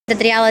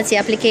reality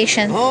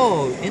application.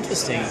 Oh,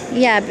 interesting.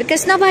 Yeah,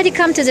 because nobody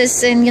come to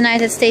this in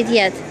United States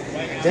yet.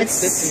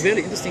 That's a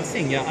really interesting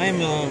thing. Yeah,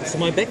 I'm so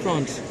my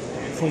background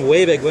from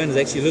way back when is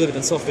actually a little bit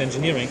in software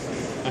engineering.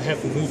 I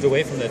have moved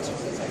away from that.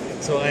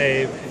 So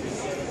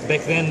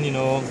back then, you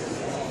know,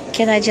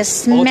 can I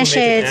just smash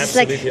it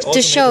like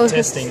to show?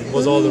 Testing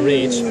was all the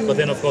rage, but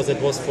then of course it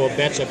was for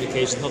batch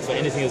applications, not for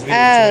anything that's really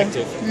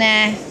interactive.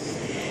 Nah.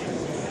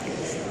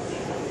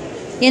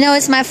 You know,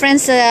 it's my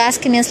friends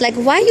asking me, it's like,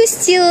 why you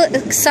still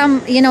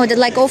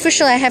like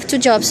official, I have 2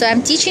 jobs. So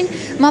I'm teaching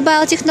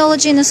mobile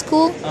technology in a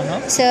school.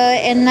 So,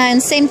 and at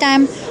the same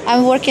time,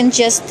 I'm working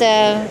just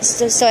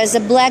so as a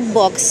black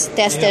box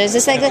tester.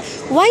 It's like,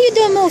 why you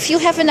don't move? You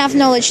have enough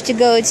knowledge to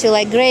go to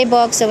like gray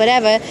box or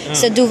whatever.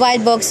 So do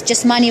white box,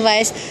 just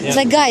money-wise. It's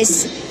like,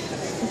 guys,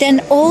 then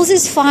all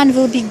this fun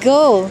will be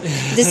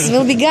this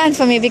will be gone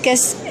for me,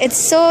 because it's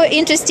so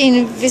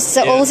interesting with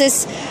all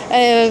this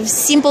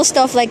simple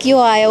stuff like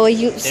UI or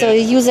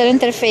user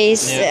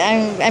interface.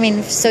 I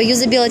mean, so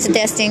usability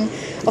testing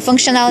or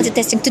functionality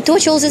testing to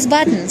touch all these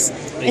buttons.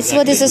 Exactly. It's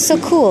what is so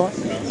cool.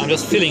 I'm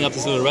just filling up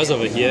this little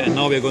reservoir here, and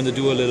now we're going to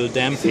do a little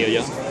dam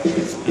failure,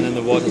 and then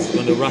the water is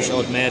going to rush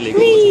out madly, go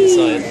to the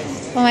side.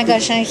 Oh my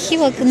gosh, and he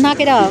will knock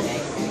it off.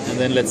 And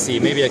then let's see,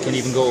 maybe I can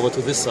even go over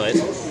to this side.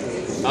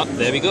 Ah,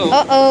 there we go.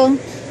 Uh-oh.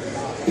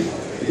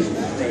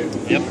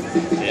 Yep,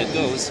 there it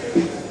goes.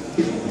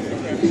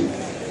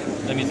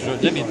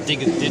 Let me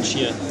dig a ditch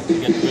here to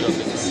get rid of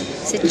it.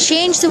 So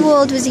change the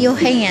world with your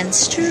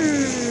hands.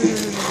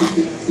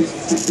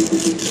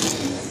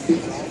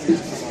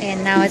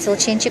 And now it will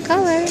change your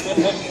color.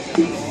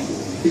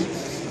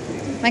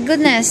 My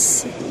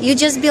goodness, you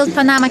just built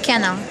Panama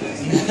Canal.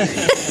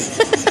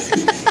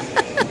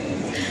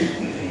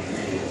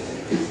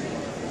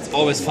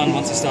 Always fun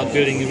once you start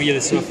building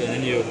real stuff, and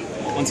then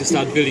once you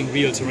start building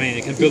real terrain,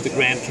 you can build the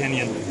Grand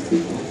Canyon.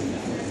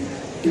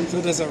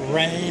 So does it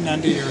rain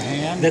under your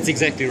hand? That's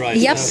exactly right.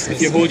 Yep.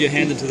 If you hold your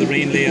hand into the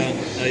rain layer,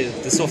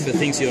 the software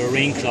thinks you're a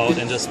rain cloud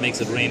and just makes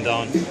it rain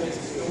down.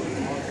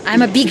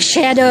 I'm a big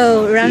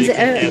shadow around the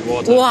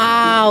earth.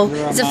 Wow,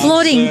 it's a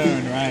floating.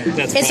 Right.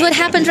 It's what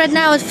happened right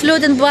now with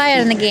flood and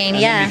Bayern again.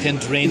 And yeah. then we can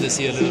drain this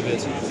here a little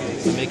bit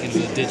to make it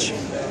a ditch.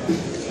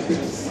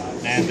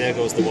 And there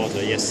goes the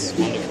water. Yes,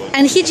 wonderful.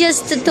 And he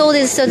just told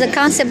us, so the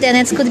concept and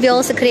it could be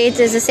also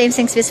created the same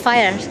things with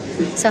fire.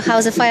 So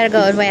how's the fire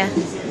going? Where?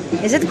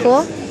 Is it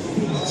cool?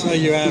 So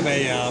you have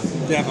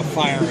a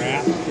fire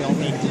app built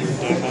into your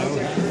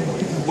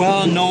demo?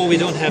 Well, no, we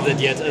don't have that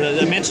yet.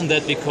 I mentioned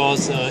that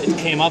because it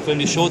came up when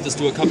we showed this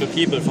to a couple of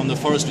people from the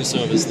Forestry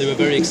Service. They were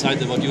very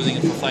excited about using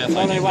it for firefighting.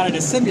 Well, they wanted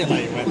to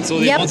simulate it. So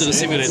they wanted to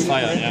simulate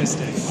fire. Yeah.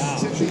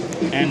 Wow.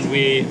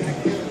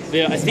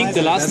 And I think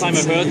the last time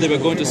I heard they were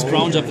going to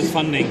scrounge up the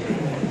funding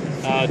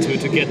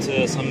to get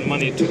some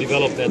money to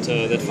develop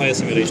that fire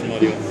simulation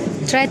module.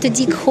 Try to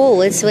dig a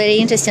hole. It's very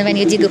interesting when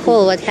you dig a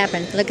hole what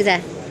happened. Look at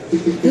that.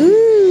 Ooh.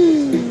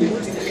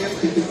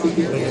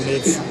 It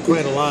needs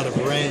quite a lot of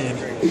rain.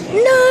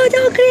 No,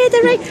 don't create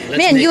the rain.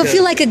 Man, you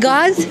feel like a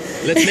god?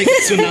 Let's make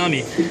a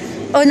tsunami.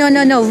 Oh,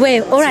 no,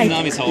 wait. All right.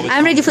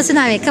 I'm ready for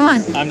tsunami. Come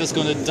on. I'm just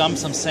going to dump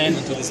some sand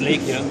into this lake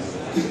here.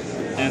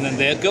 And then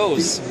there it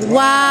goes.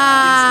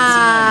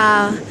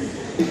 Wow.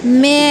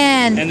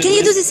 Man. Can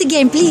you do this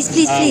again? Please.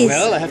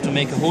 Well, I have to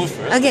make a hole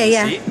first. Okay,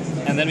 yeah. See?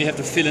 And then we have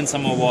to fill in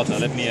some more water.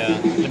 Let me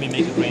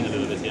make it rain a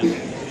little bit here.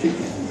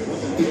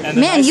 And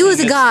man, you're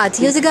the god.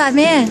 You're the god,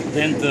 man.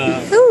 Then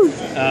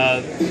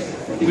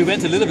we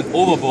went a little bit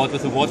overboard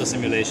with the water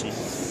simulation.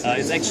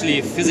 It's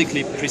actually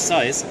physically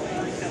precise,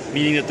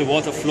 meaning that the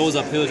water flows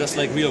uphill just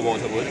like real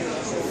water would,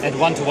 at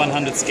 1 to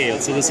 100 scale.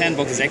 So the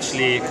sandbox is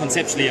actually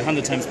conceptually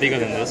 100 times bigger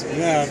than this.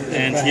 Yeah.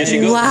 And here she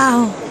goes.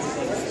 Wow.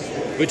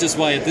 Which is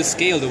why at this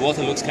scale the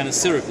water looks kind of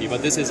syrupy,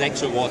 but this is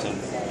actual water.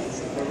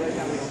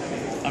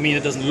 I mean,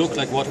 it doesn't look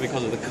like water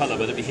because of the color,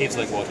 but it behaves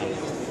like water.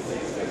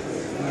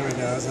 There we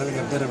go. I was having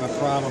a bit of a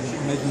problem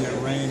making it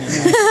rain in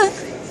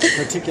that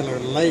particular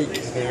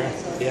lake there.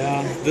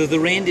 Yeah, the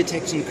rain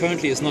detection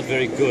currently is not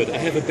very good. I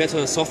have a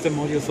better software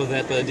module for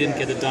that, but I didn't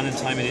get it done in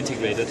time and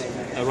integrated.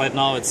 Right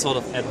now it's sort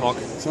of ad hoc.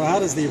 So how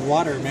does the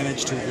water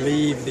manage to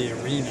leave the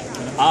arena?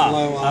 Can it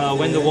flow off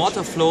when the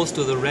water flows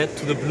to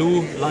the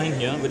blue line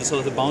here, which is sort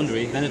of the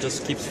boundary, then it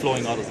just keeps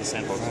flowing out of the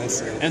sandbox. I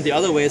see. And the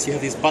other way is you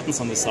have these buttons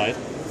on the side,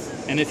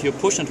 and if you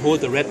push and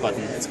hold the red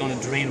button, it's going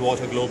to drain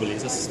water globally.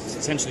 It's just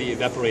essentially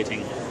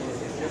evaporating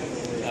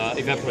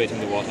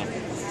the water.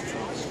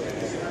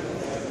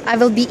 I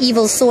will be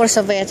evil source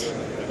of it.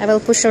 I will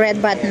push a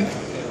red button.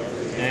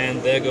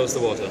 And there goes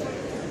the water.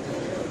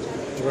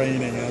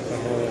 Draining out the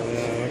hole,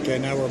 yeah. Okay,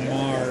 now we're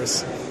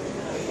Mars.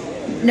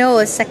 No,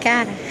 it's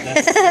Sakara.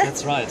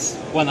 That's right.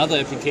 One other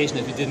application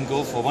that we didn't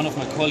go for, one of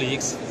my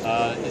colleagues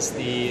is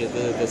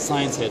the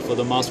science head for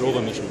the Mars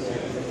rover mission.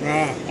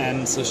 Ah.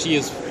 And so she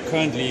is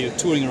currently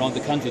touring around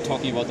the country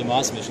talking about the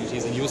Mars mission.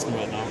 She's in Houston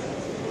right now.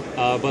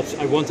 But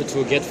I wanted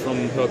to get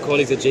from her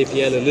colleagues at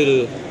JPL a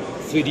little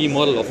 3D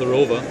model of the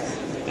rover,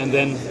 and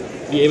then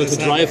be able to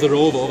drive the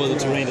rover over the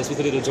terrain just with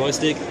a little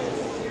joystick.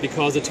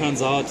 because it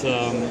turns out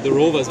the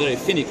rover is very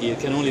finicky. It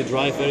can only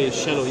drive very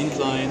shallow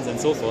inclines and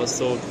so forth.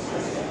 So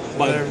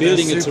by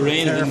building a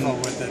terrain,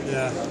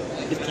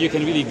 you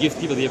can really give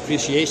people the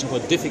appreciation for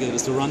how difficult it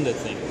is to run that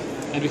thing.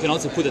 And we can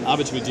also put an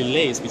arbitrary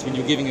delays between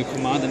you giving a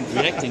command and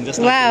reacting, just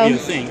like a real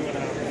thing.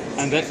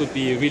 And that would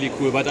be really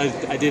cool, but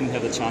I didn't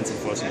have the chance,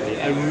 unfortunately.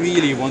 I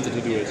really wanted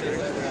to do it.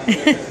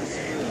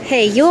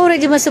 Hey, you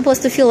already were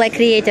supposed to feel like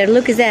creator.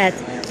 Look at that.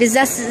 With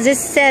this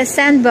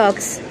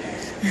sandbox.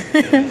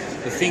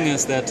 The thing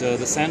is that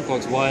the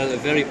sandbox, while a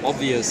very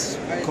obvious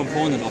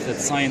component of that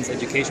science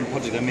education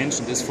project I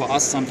mentioned, is for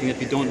us something that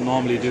we don't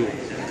normally do.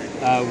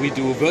 We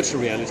do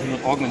virtual reality,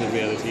 not augmented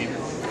reality.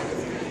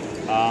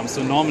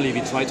 So normally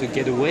we try to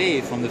get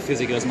away from the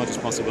physical as much as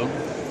possible.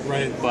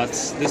 Right. But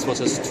this was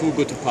just too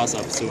good to pass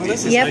up. So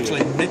this is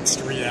actually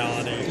mixed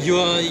reality.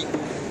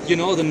 You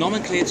know, the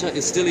nomenclature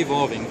is still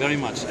evolving very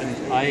much, and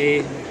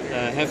I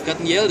have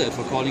gotten yelled at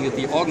for calling it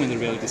the augmented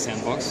reality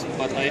sandbox,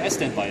 but I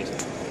stand by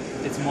it.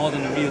 It's more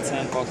than a real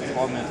sandbox, it's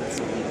augmented.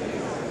 So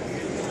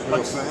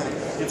Real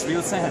sand. It's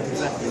real sand,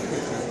 exactly.